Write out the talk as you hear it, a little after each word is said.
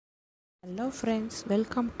Hello friends,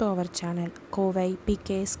 welcome to our channel Kovai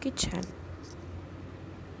PK's Kitchen.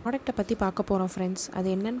 ப்ராடக்ட்டை பற்றி பார்க்க போகிறோம் ஃப்ரெண்ட்ஸ். அது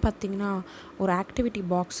என்னென்னு பார்த்தீங்கன்னா ஒரு ஆக்டிவிட்டி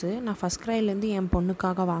பாக்ஸு. நான் ஃபர்ஸ்ட்க்ரைலேருந்து என்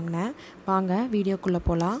பொண்ணுக்காக வாங்கினேன். வாங்க வீடியோக்குள்ளே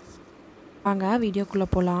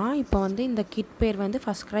போகலாம். இப்போ வந்து இந்த கிட் பேர் வந்து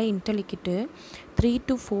ஃபர்ஸ்ட்க்ரை இன்டெல்லிக்கிட்டு 3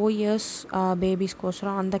 to 4 years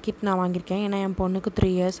பேபிஸ்க்கோசரம் அந்த கிட் நான் வாங்கியிருக்கேன். ஏன்னா என் பொண்ணுக்கு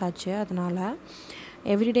 3 years ஆச்சு. அதனால்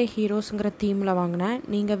எவ்ரிடே ஹீரோஸுங்கிற தீமில் வாங்கினேன்.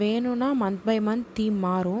 நீங்கள் வேணும்னா மந்த் பை மந்த் தீம்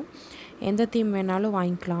மாறும். எந்த தீம் வேணாலும்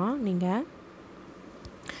வாங்கிக்கலாம் நீங்கள்.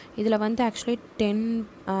 இதில் வந்து ஆக்சுவலி 10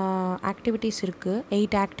 ஆக்டிவிட்டீஸ் இருக்குது,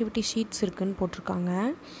 8 ஆக்டிவிட்டி ஷீட்ஸ் இருக்குதுன்னு போட்டிருக்காங்க.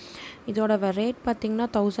 இதோட ரேட் பார்த்திங்கன்னா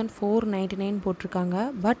 1499 போட்டிருக்காங்க.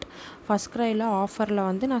 பட் ஃபர்ஸ்ட்க்ரையில் ஆஃபரில்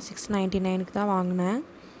வந்து நான் 699க்கு தான் வாங்கினேன்.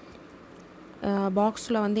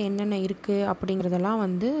 பாக்ஸில் வந்து என்னென்ன இருக்குது அப்படிங்கிறதெல்லாம்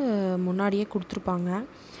வந்து முன்னாடியே கொடுத்துருப்பாங்க.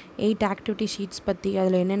 8 ஆக்டிவிட்டி ஷீட்ஸ் பற்றி,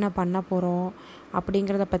 அதில் என்னென்ன பண்ண போகிறோம்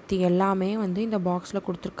அப்படிங்கிறத பற்றி எல்லாமே வந்து இந்த பாக்ஸில்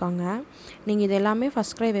கொடுத்துருக்காங்க. நீங்கள் இது எல்லாமே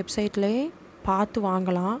ஃபர்ஸ்ட்க்ரை வெப்சைட்லேயே பார்த்து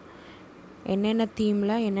வாங்கலாம், என்னென்ன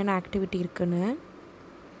தீமில் என்னென்ன ஆக்டிவிட்டி இருக்குதுன்னு.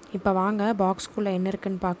 இப்போ வாங்க பாக்ஸ்குள்ளே என்ன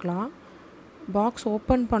இருக்குதுன்னு பார்க்கலாம். பாக்ஸ்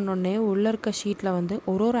ஓப்பன் பண்ணோன்னே உள்ளே இருக்க ஷீட்டில் வந்து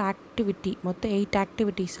ஒரு ஆக்டிவிட்டி, மொத்தம் 8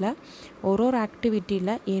 ஆக்டிவிட்டீஸில் ஒரு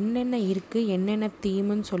ஆக்டிவிட்டியில் என்னென்ன இருக்குது, என்னென்ன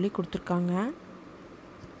தீமுன்னு சொல்லி கொடுத்துருக்காங்க.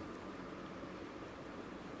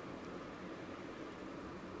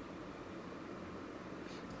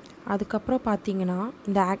 அதுக்கப்புறம் பார்த்தீங்கன்னா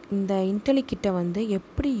இந்த இன்டெல்லிக்கிட்டை வந்து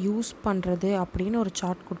எப்படி யூஸ் பண்ணுறது அப்படின்னு ஒரு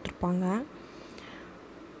சார்ட் கொடுத்துருப்பாங்க.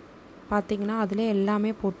 பார்த்திங்கன்னா அதிலே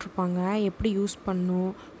எல்லாமே போட்டிருப்பாங்க. எப்படி யூஸ்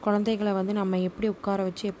பண்ணணும், குழந்தைகளை வந்து நம்ம எப்படி உட்கார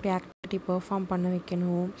வச்சு எப்படி ஆக்டிவிட்டி பெர்ஃபார்ம் பண்ண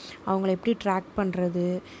வைக்கணும், அவங்கள எப்படி ட்ராக் பண்ணுறது,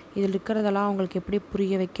 இதில் இருக்கிறதெல்லாம் அவங்களுக்கு எப்படி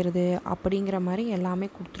புரிய வைக்கிறது அப்படிங்கிற மாதிரி எல்லாமே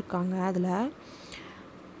கொடுத்துருக்காங்க அதில்.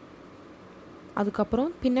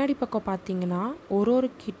 அதுக்கப்புறம் பின்னாடி பக்கம் பார்த்திங்கன்னா ஒரு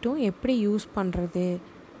கிட்டும் எப்படி யூஸ் பண்ணுறது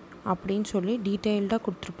அப்படின்னு சொல்லி டீட்டெயில்டாக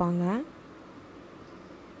கொடுத்துருப்பாங்க.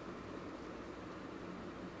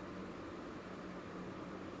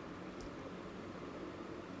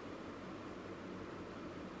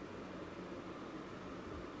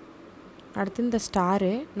 அடுத்து இந்த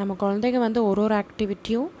ஸ்டாரு, நம்ம குழந்தைங்க வந்து ஒரு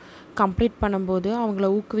ஆக்டிவிட்டியும் கம்ப்ளீட் பண்ணும்போது அவங்கள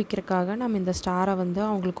ஊக்குவிக்கிறதுக்காக நம்ம இந்த ஸ்டாரை வந்து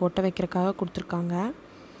அவங்களுக்கு ஒட்ட வைக்கிறதுக்காக கொடுத்துருக்காங்க.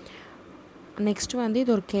 நெக்ஸ்ட்டு வந்து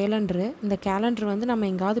இது ஒரு கேலண்டரு. இந்த கேலண்டர் வந்து நம்ம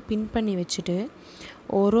எங்கேயாவது பின் பண்ணி வச்சுட்டு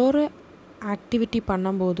ஒரு ஆக்டிவிட்டி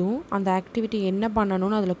பண்ணும்போதும் அந்த ஆக்டிவிட்டி என்ன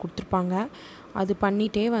பண்ணணும்னு அதில் கொடுத்துருப்பாங்க. அது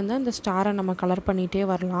பண்ணிகிட்டே வந்து அந்த ஸ்டாரை நம்ம கலர் பண்ணிகிட்டே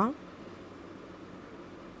வரலாம்.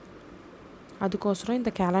 அதுக்கோசரம்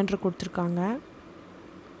இந்த கேலண்டர் கொடுத்துருக்காங்க.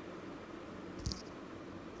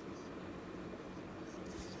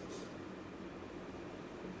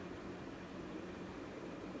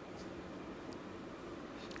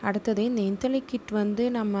 அடுத்தது இந்த இன்டெல்லிக்கிட் வந்து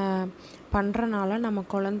நம்ம பண்ணுறனால நம்ம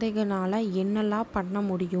குழந்தைகளால் என்னெல்லாம் பண்ண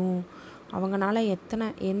முடியும், அவங்களால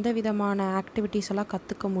எந்த விதமான ஆக்டிவிட்டீஸ் எல்லாம்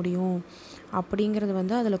கற்றுக்க முடியும் அப்படிங்கிறது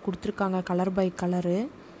வந்து அதில் கொடுத்துருக்காங்க கலர் பை கலரு.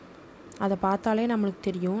 அதை பார்த்தாலே நம்மளுக்கு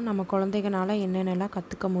தெரியும் நம்ம குழந்தைகளால் என்னென்னலாம்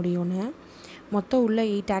கற்றுக்க முடியும்னு. மொத்தம் உள்ள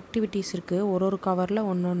 8 ஆக்டிவிட்டீஸ் இருக்குது. ஒரு கவரில்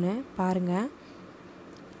ஒன்று பாருங்கள்.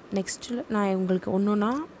 நெக்ஸ்ட்டு நான் உங்களுக்கு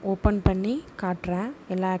ஒன்றுனா ஓப்பன் பண்ணி காட்டுறேன்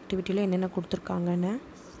எல்லா ஆக்டிவிட்டியிலும் என்னென்ன கொடுத்துருக்காங்கன்னு.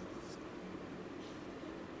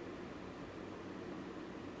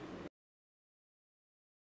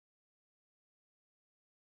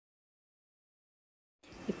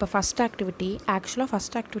 இப்போ ஃபஸ்ட்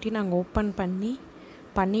ஆக்டிவிட்டி நாங்கள் ஓப்பன்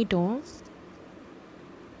பண்ணிட்டோம்.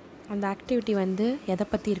 அந்த ஆக்டிவிட்டி வந்து எதை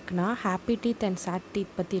பற்றி இருக்குன்னா happy teeth and chat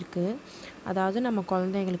teeth பற்றி இருக்குது. அதாவது நம்ம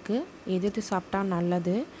குழந்தைங்களுக்கு எது சாப்பிட்டா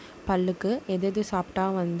நல்லது, பல்லுக்கு எது சாப்பிட்டா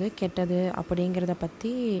வந்து கெட்டது அப்படிங்கிறத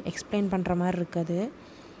பற்றி எக்ஸ்பிளைன் பண்ணுற மாதிரி இருக்குது.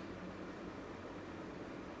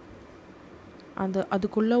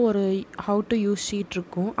 அதுக்குள்ளே ஒரு ஹவு டு யூஸ் ஷீட்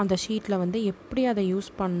இருக்கும். அந்த ஷீட்டில் வந்து எப்படி அதை யூஸ்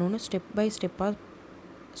பண்ணணுன்னு ஸ்டெப் பை ஸ்டெப்பாக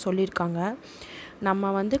சொல்லியிருக்காங்க.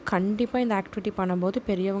 நம்ம வந்து கண்டிப்பாக இந்த ஆக்டிவிட்டி பண்ணும்போது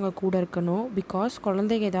பெரியவங்க கூட இருக்கணும். பிகாஸ்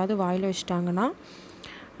குழந்தைங்க ஏதாவது வாயில் வச்சிட்டாங்கன்னா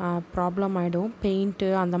ப்ராப்ளம் ஆகிடும். பெயிண்ட்டு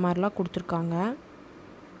அந்த மாதிரிலாம் கொடுத்துருக்காங்க.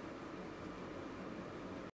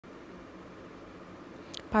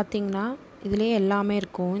 பார்த்திங்கன்னா இதிலே எல்லாமே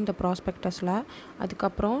இருக்கும் இந்த ப்ராஸ்பெக்டஸில்.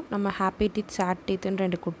 அதுக்கப்புறம் நம்ம ஹாப்பி டீத் சேட் டீத்துன்னு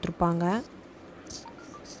 2 கொடுத்துருப்பாங்க.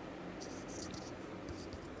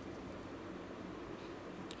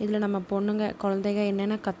 இதில் நம்ம குழந்தைங்க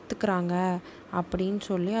என்னென்ன கற்றுக்குறாங்க அப்படின்னு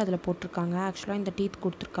சொல்லி அதில் போட்டிருக்காங்க. ஆக்சுவலாக இந்த டீத்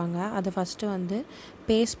கொடுத்துருக்காங்க. அதை ஃபஸ்ட்டு வந்து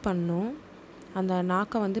பேஸ்ட் பண்ணணும். அந்த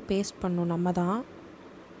நாக்கை வந்து பேஸ்ட் பண்ணணும். நம்ம தான்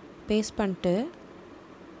பேஸ்ட் பண்ணிட்டு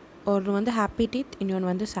ஒரு வந்து ஹாப்பி டீத்,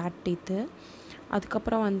 இன்னொன்று வந்து சேட் டீத்து.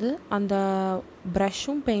 அதுக்கப்புறம் வந்து அந்த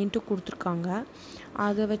ப்ரஷ்ஷும் பெயிண்ட்டும் கொடுத்துருக்காங்க.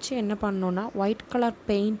 அதை வச்சு என்ன பண்ணோன்னா ஒயிட் கலர்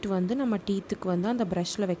பெயிண்ட் வந்து நம்ம டீத்துக்கு வந்து அந்த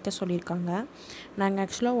ப்ரஷ்ஷில் வைக்க சொல்லியிருக்காங்க. நாங்கள்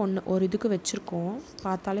ஆக்சுவலாக ஒரு இதுக்கு வச்சுருக்கோம்,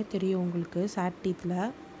 பார்த்தாலே தெரியும் உங்களுக்கு. சேட் டீத்தில்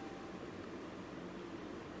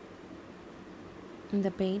இந்த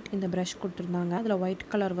பெயிண்ட், இந்த ப்ரஷ் கொடுத்துருந்தாங்க. அதில் ஒயிட்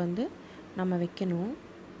கலர் வந்து நம்ம வைக்கணும்.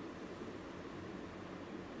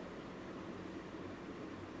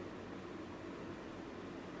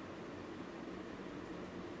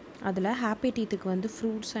 அதில் ஹாப்பி டீத்துக்கு வந்து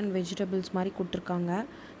ஃப்ரூட்ஸ் அண்ட் வெஜிடபிள்ஸ் மாதிரி கொடுத்துருக்காங்க.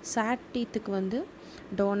 சேட் டீத்துக்கு வந்து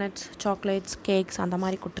டோனட்ஸ், சாக்லேட்ஸ், கேக்ஸ் அந்த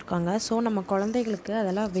மாதிரி கொடுத்துருக்காங்க. ஸோ நம்ம குழந்தைகளுக்கு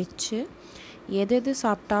அதெல்லாம் வச்சு எது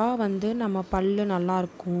சாப்பிட்டா வந்து நம்ம பல்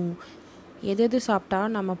நல்லாயிருக்கும், எது சாப்பிட்டா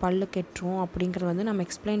நம்ம பல் கெட்டுரும் அப்படிங்கிறத வந்து நம்ம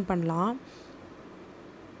எக்ஸ்பிளைன் பண்ணலாம்.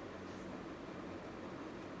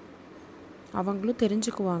 அவங்களும்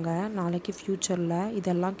தெரிஞ்சுக்குவாங்க நாளைக்கு ஃப்யூச்சரில்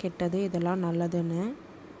இதெல்லாம் கெட்டது, இதெல்லாம் நல்லதுன்னு.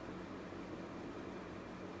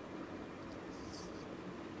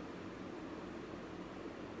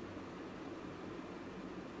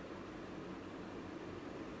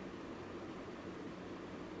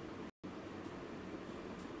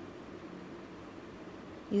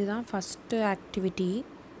 இதுதான் ஃபஸ்ட்டு ஆக்டிவிட்டி.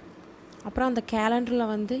 அப்புறம் அந்த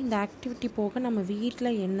கேலண்டரில் வந்து இந்த ஆக்டிவிட்டி போக நம்ம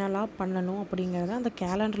வீட்டில் என்னெல்லாம் பண்ணணும் அப்படிங்கிறத அந்த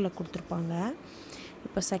கேலண்டரில் கொடுத்துருப்பாங்க.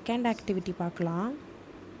 இப்போ செகண்ட் ஆக்டிவிட்டி பார்க்கலாம்.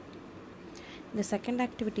 இந்த செகண்ட்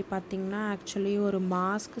ஆக்டிவிட்டி பார்த்திங்கன்னா ஆக்சுவலி ஒரு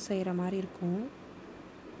மாஸ்க் செய்கிற மாதிரி இருக்கும்.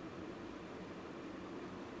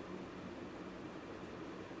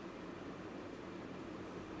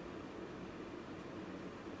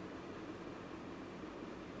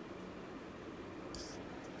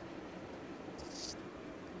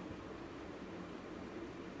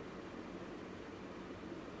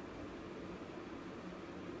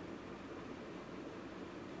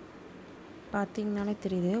 பார்த்திங்கனாலே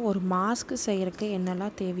தெரியுது, ஒரு மாஸ்க் செய்கிறதுக்கு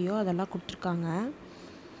என்னெல்லாம் தேவையோ அதெல்லாம் கொடுத்துருக்காங்க.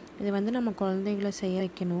 இது வந்து நம்ம குழந்தைகளை செய்ய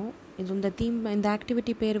வைக்கணும். இது இந்த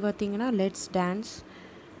ஆக்டிவிட்டி பேர் பார்த்திங்கன்னா லெட்ஸ் டான்ஸ்.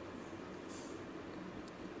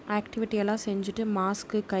 ஆக்டிவிட்டியெல்லாம் செஞ்சுட்டு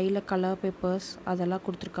மாஸ்க்கு, கையில் கலர் பேப்பர்ஸ் அதெல்லாம்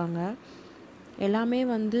கொடுத்துருக்காங்க. எல்லாமே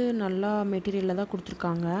வந்து நல்லா மெட்டீரியலில் தான்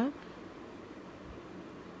கொடுத்துருக்காங்க.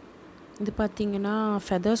 இது பார்த்திங்கன்னா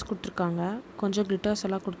ஃபெதர்ஸ் கொடுத்துருக்காங்க, கொஞ்சம் கிளிட்டர்ஸ்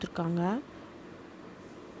எல்லாம் கொடுத்துருக்காங்க.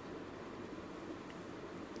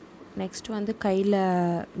 நெக்ஸ்ட் வந்து கையில்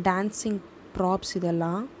டான்ஸிங் ப்ராப்ஸ்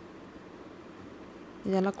இதெல்லாம்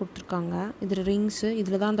கொடுத்துருக்காங்க. இது ரிங்ஸு,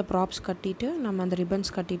 இதில் தான் அந்த ப்ராப்ஸ் கட்டிட்டு நம்ம அந்த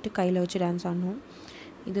ரிப்பன்ஸ் கட்டிட்டு கையில் வச்சு டான்ஸ் ஆடணும்.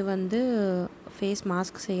 இது வந்து ஃபேஸ்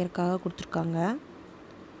மாஸ்க் செய்யறதுக்காக கொடுத்துருக்காங்க.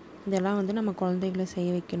 இதெல்லாம் வந்து நம்ம குழந்தைகளை செய்ய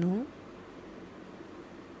வைக்கணும்.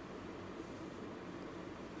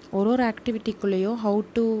 ஒரு ஆக்டிவிட்டிக்குள்ளேயும் ஹவு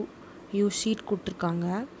டு யூஸ் ஷீட் கொடுத்துருக்காங்க.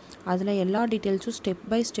 அதில் எல்லா டீட்டெயில்ஸும் ஸ்டெப்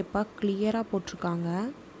பை ஸ்டெப்பாக கிளியராக போட்டிருக்காங்க.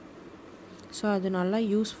 ஸோ அது நல்லா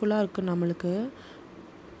யூஸ்ஃபுல்லாக இருக்குது நம்மளுக்கு.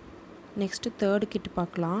 நெக்ஸ்ட்டு தேர்டு கிட்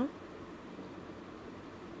பார்க்கலாம்.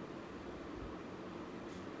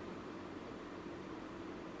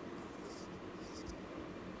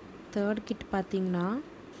 தேர்ட் கிட் பார்த்திங்கன்னா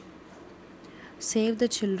சேவ் த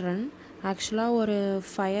சில்ட்ரன். ஆக்சுவலாக ஒரு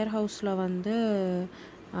ஃபயர் ஹவுஸில் வந்து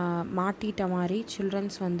மாட்டிட்ட மாதிரி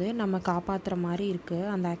சில்ட்ரன்ஸ் வந்து நம்ம காப்பாற்றுற மாதிரி இருக்குது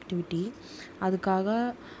அந்த ஆக்டிவிட்டி. அதுக்காக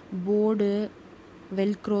போர்டு,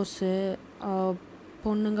 வெல்க்ரோஸு,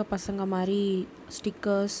 பொண்ணுங்க பசங்க மாதிரி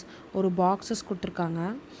ஸ்டிக்கர்ஸ், ஒரு பாக்ஸஸ் கொடுத்துருக்காங்க.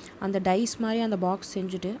 அந்த டைஸ் மாதிரி அந்த பாக்ஸ்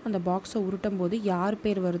செஞ்சுட்டு அந்த பாக்ஸை உருட்டும் போது யார்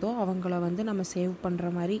பேர் வருதோ அவங்கள வந்து நம்ம சேவ் பண்ணுற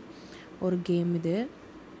மாதிரி ஒரு கேம் இது.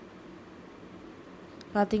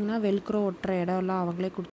 பார்த்திங்கன்னா வெல்க்ரோ ஒட்டுற இடம்லாம்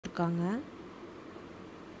அவங்களே கொடுத்துருக்காங்க.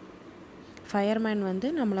 ஃபயர்மேன் வந்து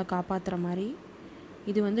நம்மளை காப்பாற்றுற மாதிரி.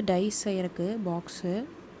 இது வந்து டைஸ் செய்கிறக்கு பாக்ஸு.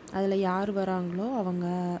 அதில் யார் வராங்களோ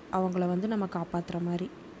அவங்கள வந்து நம்ம காப்பாற்றுற மாதிரி.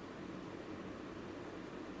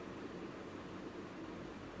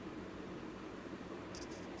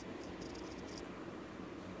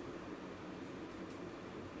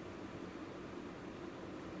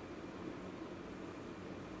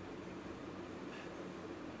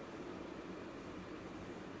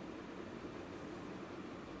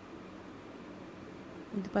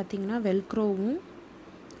 இது பார்த்திங்கன்னா வெல்க்ரோவும்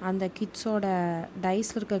அந்த கிட்ஸோட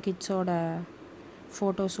டைஸில் இருக்க கிட்ஸோட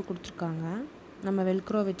ஃபோட்டோஸும் கொடுத்துருக்காங்க. நம்ம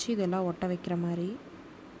வெல்க்ரோ வச்சு இதெல்லாம் ஒட்ட வைக்கிற மாதிரி.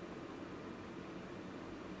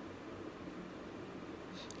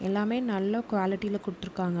 எல்லாமே நல்ல குவாலிட்டியில்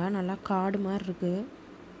கொடுத்துருக்காங்க. நல்லா கார்டு மாதிரி இருக்குது.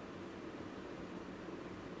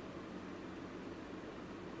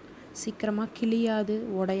 சீக்கிரமாக கிளியாது,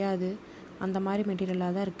 உடையாது, அந்த மாதிரி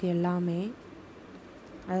மெட்டீரியலாக தான் இருக்குது எல்லாமே.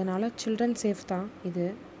 அதனால் சில்ட்ரன் சேஃப் தான் இது.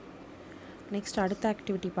 நெக்ஸ்ட் அடுத்த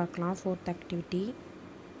ஆக்டிவிட்டி பார்க்கலாம். Fourth activity.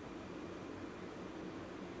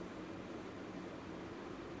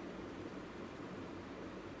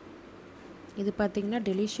 இது பார்த்திங்கன்னா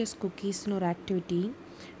டெலிஷியஸ் குக்கீஸ்னு ஒரு ஆக்டிவிட்டி.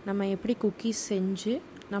 நம்ம எப்படி குக்கீஸ் செஞ்சு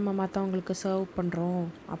நம்ம மற்றவங்களுக்கு சர்வ் பண்ணுறோம்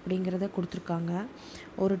அப்படிங்கிறத கொடுத்துருக்காங்க.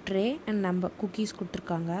 ஒரு ட்ரே அண்ட் நம்ம குக்கீஸ்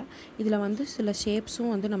கொடுத்துருக்காங்க. இதில் வந்து சில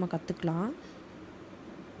ஷேப்ஸும் வந்து நம்ம கற்றுக்கலாம்.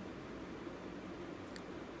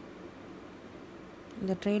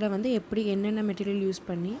 இந்த ட்ரேயில் வந்து எப்படி என்னென்ன மெட்டீரியல் யூஸ்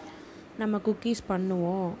பண்ணி நம்ம குக்கீஸ்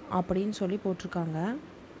பண்ணுவோம் அப்படின்னு சொல்லி போட்டிருக்காங்க.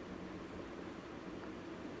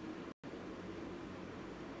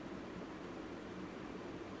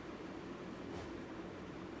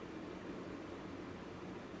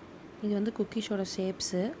 இது வந்து குக்கீஸோட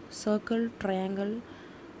ஷேப்ஸு சர்க்கிள், ட்ரையாங்கிள்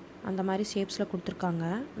அந்த மாதிரி ஷேப்ஸில் கொடுத்துருக்காங்க.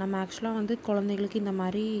 நம்ம ஆக்சுவலாக வந்து குழந்தைங்களுக்கு இந்த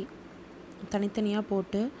மாதிரி தனித்தனியாக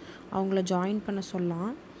போட்டு அவங்கள ஜாயின் பண்ண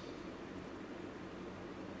சொல்லலாம்.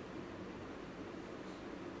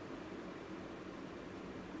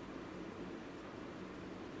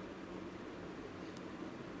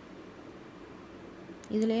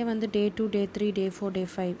 இதிலே வந்து டே 2, டே 3, டே 4, டே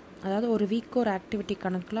 5 அதாவது ஒரு வீக்கு ஒரு ஆக்டிவிட்டி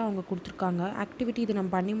கணக்கில் அவங்க கொடுத்துருக்காங்க. ஆக்டிவிட்டி இது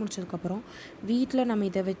நம்ம பண்ணி முடிச்சதுக்கப்புறம் வீட்டில் நம்ம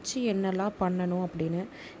இதை வச்சு என்னெல்லாம் பண்ணணும் அப்படின்னு.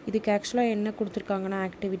 இதுக்கு ஆக்சுவலாக என்ன கொடுத்துருக்காங்கன்னா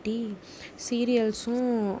ஆக்டிவிட்டி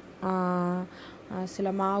சீரியல்ஸும்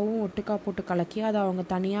சில மாவும் ஒட்டுக்கா போட்டு கலக்கி அதை அவங்க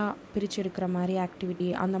தனியாக பிரித்து எடுக்கிற மாதிரி ஆக்டிவிட்டி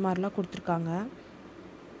அந்த மாதிரிலாம் கொடுத்துருக்காங்க.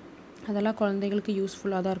 அதெல்லாம் குழந்தைகளுக்கு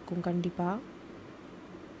யூஸ்ஃபுல்லாக தான் இருக்கும். கண்டிப்பாக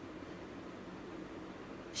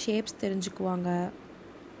ஷேப்ஸ் தெரிஞ்சுக்குவாங்க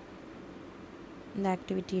இந்த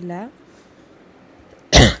ஆக்டிவிட்டியில்.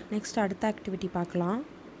 நெக்ஸ்ட் அடுத்த ஆக்டிவிட்டி பார்க்கலாம்.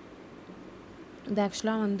 இது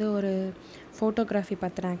ஆக்சுவலாக வந்து ஒரு ஃபோட்டோகிராஃபி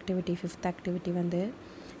பற்றின ஆக்டிவிட்டி. 5th ஆக்டிவிட்டி வந்து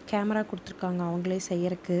கேமரா கொடுத்துருக்காங்க அவங்களே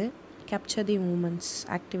செய்யறதுக்கு. கேப்சர் தி மூமெண்ட்ஸ்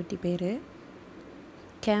ஆக்டிவிட்டி பேர்.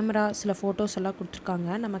 கேமரா சில ஃபோட்டோஸ் எல்லாம்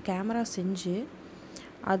கொடுத்துருக்காங்க. நம்ம கேமரா செஞ்சு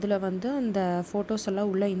அதில் வந்து அந்த ஃபோட்டோஸ்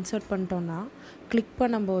எல்லாம் உள்ளே இன்சர்ட் பண்ணிட்டோன்னா கிளிக்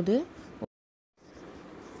பண்ணும்போது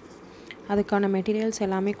அதுக்கான மெட்டீரியல்ஸ்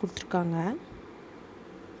எல்லாமே கொடுத்துருக்காங்க.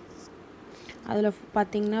 அதில்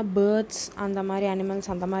பார்த்திங்கன்னா பேர்ட்ஸ் அந்த மாதிரி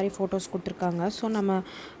அனிமல்ஸ் அந்த மாதிரி ஃபோட்டோஸ் கொடுத்துருக்காங்க. ஸோ நம்ம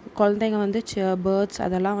குழந்தைங்க வந்து பேர்ட்ஸ்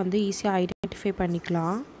அதெல்லாம் வந்து ஈஸியாக ஐடென்டிஃபை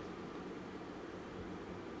பண்ணிக்கலாம்.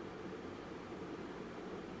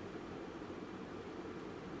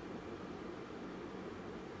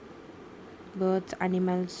 பேர்ட்ஸ்,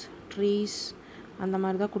 அனிமல்ஸ், ட்ரீஸ் அந்த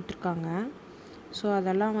மாதிரி தான் கொடுத்துருக்காங்க. ஸோ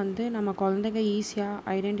அதெல்லாம் வந்து நம்ம குழந்தைங்க ஈஸியாக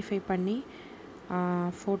ஐடென்டிஃபை பண்ணி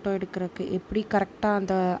ஃபோட்டோ எடுக்கிறதுக்கு எப்படி கரெக்டாக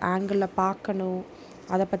அந்த ஆங்கிளில் பார்க்கணும்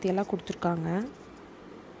அதை பற்றியெல்லாம் கொடுத்துருக்காங்க.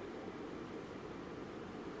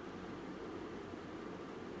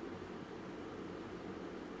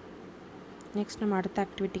 நெக்ஸ்ட் நம்ம அடுத்த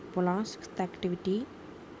ஆக்டிவிட்டிக்கு போகலாம். 6th activity.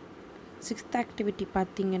 6th ஆக்டிவிட்டி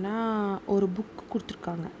பார்த்திங்கன்னா ஒரு புக்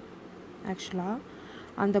கொடுத்துருக்காங்க. ஆக்சுவலாக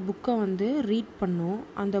அந்த புக்கை வந்து ரீட் பண்ணும்.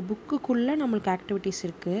 அந்த புக்குக்குள்ளே நம்மளுக்கு ஆக்டிவிட்டீஸ்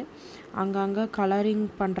இருக்குது. அங்கங்கே கலரிங்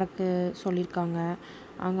பண்ணுறக்கு சொல்லியிருக்காங்க.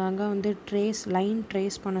 அங்கங்கே வந்து லைன்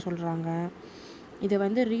ட்ரேஸ் பண்ண சொல்கிறாங்க. இதை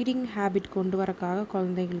வந்து ரீடிங் ஹேபிட் கொண்டு வரக்காக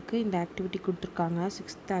குழந்தைங்களுக்கு இந்த ஆக்டிவிட்டி கொடுத்துருக்காங்க.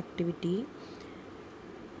 6th activity.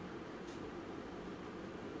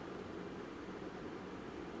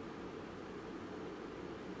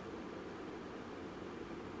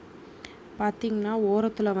 பார்த்திங்கன்னா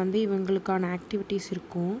ஓரத்தில் வந்து இவங்களுக்கான ஆக்டிவிட்டீஸ்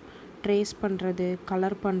இருக்கும். ட்ரேஸ் பண்ணுறது,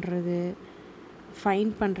 கலர் பண்ணுறது,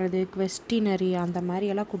 ஃபைண்ட் பண்ணுறது, குவெஸ்டினரி அந்த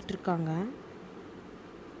மாதிரியெல்லாம் கொடுத்துருக்காங்க.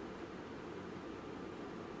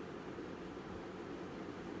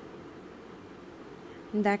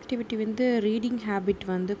 இந்த ஆக்டிவிட்டி வந்து ரீடிங் ஹேபிட்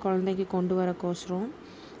வந்து குழந்தைக்கு கொண்டு வரக்கோசரம்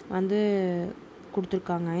வந்து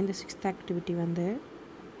கொடுத்துருக்காங்க. இந்த 6th ஆக்டிவிட்டி வந்து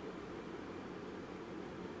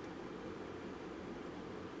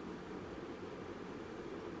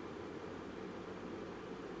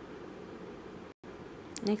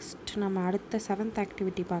நெக்ஸ்ட் நம்ம அடுத்த 7th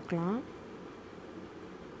ஆக்டிவிட்டி பார்க்கலாம்.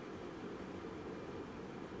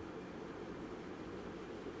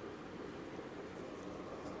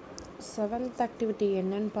 7th ஆக்டிவிட்டி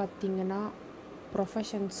என்னன்னு பார்த்தீங்கன்னா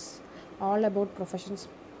ப்ரொஃபஷன்ஸ், ஆல் அபவுட் ப்ரொஃபஷன்ஸ்.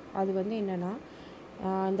 அது வந்து என்னென்னா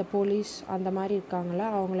இந்த போலீஸ் அந்த மாதிரி இருக்காங்களா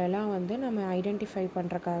அவங்களெல்லாம் வந்து நம்ம ஐடென்டிஃபை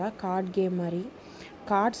பண்ணுறக்காக கார்ட் கேம் மாதிரி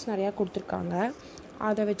கார்ட்ஸ் நிறையா கொடுத்துருக்காங்க.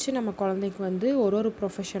 அதை வச்சு நம்ம குழந்தைக்கு வந்து ஒரு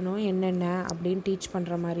ப்ரொஃபஷனும் என்னென்ன அப்படின்னு டீச்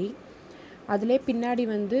பண்ணுற மாதிரி. அதிலே பின்னாடி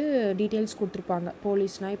வந்து டீட்டெயில்ஸ் கொடுத்துருப்பாங்க.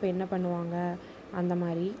 போலீஸ்னால் இப்போ என்ன பண்ணுவாங்க அந்த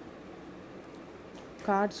மாதிரி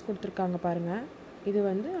கார்ட்ஸ் கொடுத்துருக்காங்க பாருங்கள். இது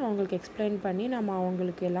வந்து அவங்களுக்கு எக்ஸ்பிளைன் பண்ணி நம்ம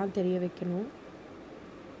அவங்களுக்கு எல்லாம் தெரிய வைக்கணும்.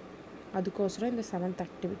 அதுக்கோசரம் இந்த 7th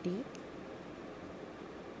ஆக்டிவிட்டி.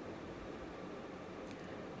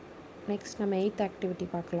 நெக்ஸ்ட் நம்ம 8th ஆக்டிவிட்டி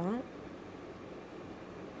பார்க்கலாம்.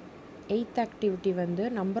 8th ஆக்டிவிட்டி வந்து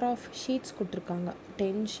நம்பர் ஆஃப் ஷீட்ஸ் கொடுத்துருக்காங்க.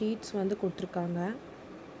 10 ஷீட்ஸ் வந்து கொடுத்துருக்காங்க.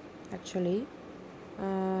 ஆக்சுவலி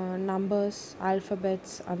நம்பர்ஸ்,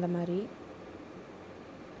 ஆல்ஃபபெட்ஸ் அந்த மாதிரி.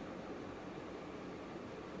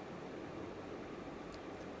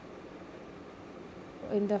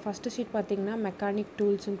 இந்த ஃபஸ்ட்டு ஷீட் பார்த்திங்கன்னா மெக்கானிக்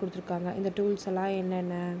டூல்ஸ்னு கொடுத்துருக்காங்க. இந்த டூல்ஸ் எல்லாம்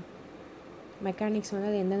என்னென்ன, மெக்கானிக்ஸ் வந்து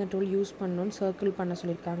அது எந்தெந்த டூல் யூஸ் பண்ணணுன்னு சர்க்கிள் பண்ண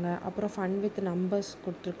சொல்லியிருக்காங்க. அப்புறம் ஃபன் வித் நம்பர்ஸ்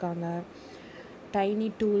கொடுத்துருக்காங்க. டைனி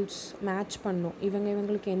டூல்ஸ் மேட்ச் பண்ணணும்,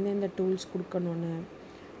 இவங்களுக்கு எந்தெந்த டூல்ஸ் கொடுக்கணுன்னு.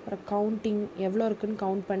 அப்புறம் கவுண்டிங் எவ்வளோ இருக்குதுன்னு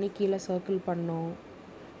கவுண்ட் பண்ணி கீழே சர்க்கிள் பண்ணணும்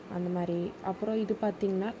அந்த மாதிரி. அப்புறம் இது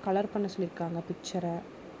பார்த்திங்கன்னா கலர் பண்ண சொல்லியிருக்காங்க பிக்சரை,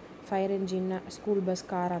 fire engine, school bus,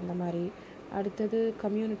 car அந்த மாதிரி. அடுத்தது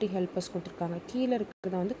கம்யூனிட்டி ஹெல்ப்பர்ஸ் கொடுத்துருக்காங்க. கீழே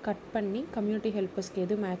இருக்கிறத வந்து கட் பண்ணி கம்யூனிட்டி ஹெல்ப்பர்ஸ்க்கு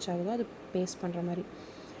எது மேட்ச் ஆகுதோ அது பேஸ்ட் பண்ணுற மாதிரி.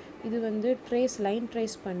 இது வந்து லைன்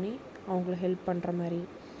ட்ரேஸ் பண்ணி அவங்கள ஹெல்ப் பண்ணுற மாதிரி.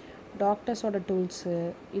 டாக்டர்ஸோட டூல்ஸு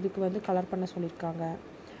இதுக்கு வந்து கலர் பண்ண சொல்லியிருக்காங்க.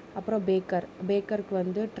 அப்புறம் பேக்கருக்கு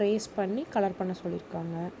வந்து ட்ரேஸ் பண்ணி கலர் பண்ண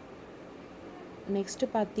சொல்லியிருக்காங்க.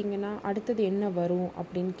 நெக்ஸ்ட்டு பார்த்திங்கன்னா அடுத்தது என்ன வரும்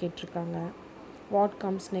அப்படின்னு கேட்டிருக்காங்க. வாட்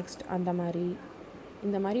கம்ஸ் நெக்ஸ்ட் அந்த மாதிரி.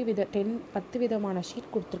 இந்த மாதிரி 10 விதமான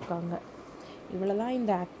ஷீட் கொடுத்துருக்காங்க. இவ்வளோ தான்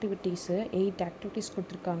இந்த ஆக்டிவிட்டீஸு. 8 ஆக்டிவிட்டீஸ்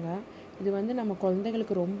கொடுத்துருக்காங்க. இது வந்து நம்ம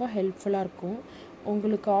குழந்தைகளுக்கு ரொம்ப ஹெல்ப்ஃபுல்லாக இருக்கும்.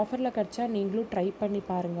 உங்களுக்கு ஆஃபரில் கிடச்சா நீங்களும் ட்ரை பண்ணி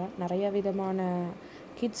பாருங்கள். நிறையா விதமான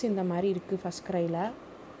கிட்ஸ் இந்த மாதிரி இருக்குது ஃபர்ஸ்ட்க்ரையில்.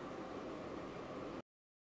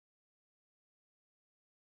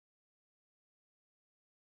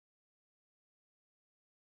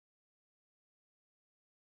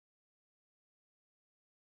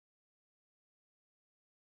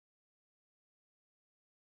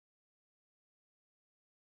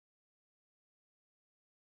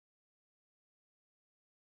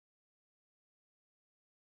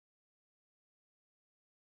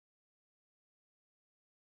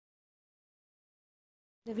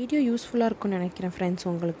 இந்த வீடியோ யூஸ்ஃபுல்லாக இருக்கும்னு நினைக்கிறேன் ஃப்ரெண்ட்ஸ்.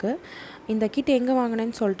 உங்களுக்கு இந்த கிட் எங்கே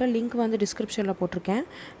வாங்கினேன்னு சொல்லிட்டு லிங்க் வந்து டிஸ்கிரிப்ஷனில் போட்டிருக்கேன்.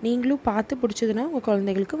 நீங்களும் பார்த்து பிடிச்சதுன்னா உங்கள்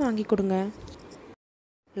குழந்தைகளுக்கு வாங்கி கொடுங்க.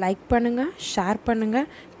 லைக் பண்ணுங்கள், ஷேர் பண்ணுங்கள்.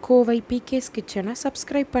 கோவை பிகேஸ் கிச்சனை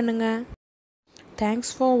சப்ஸ்கிரைப் பண்ணுங்கள்.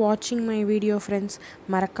 தேங்க்ஸ் ஃபார் வாட்சிங் மை வீடியோ ஃப்ரெண்ட்ஸ்.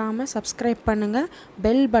 மறக்காமல் சப்ஸ்கிரைப் பண்ணுங்கள்,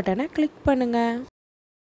 பெல் பட்டனை கிளிக் பண்ணுங்கள்.